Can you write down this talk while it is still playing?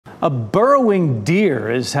A burrowing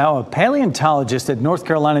deer is how a paleontologist at North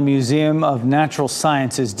Carolina Museum of Natural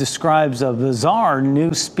Sciences describes a bizarre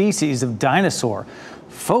new species of dinosaur.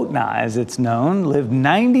 Photna, as it's known, lived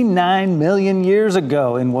 99 million years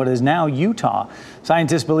ago in what is now Utah.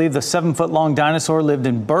 Scientists believe the 7-foot-long dinosaur lived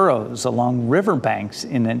in burrows along riverbanks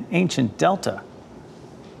in an ancient delta.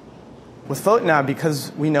 With Photna,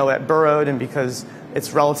 because we know it burrowed and because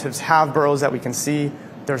its relatives have burrows that we can see,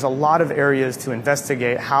 there's a lot of areas to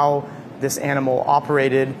investigate how this animal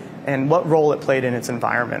operated and what role it played in its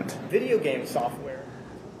environment. Video game software.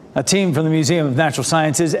 A team from the Museum of Natural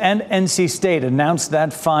Sciences and NC State announced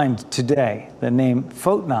that find today. The name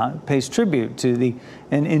Photna pays tribute to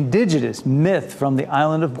an indigenous myth from the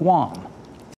island of Guam.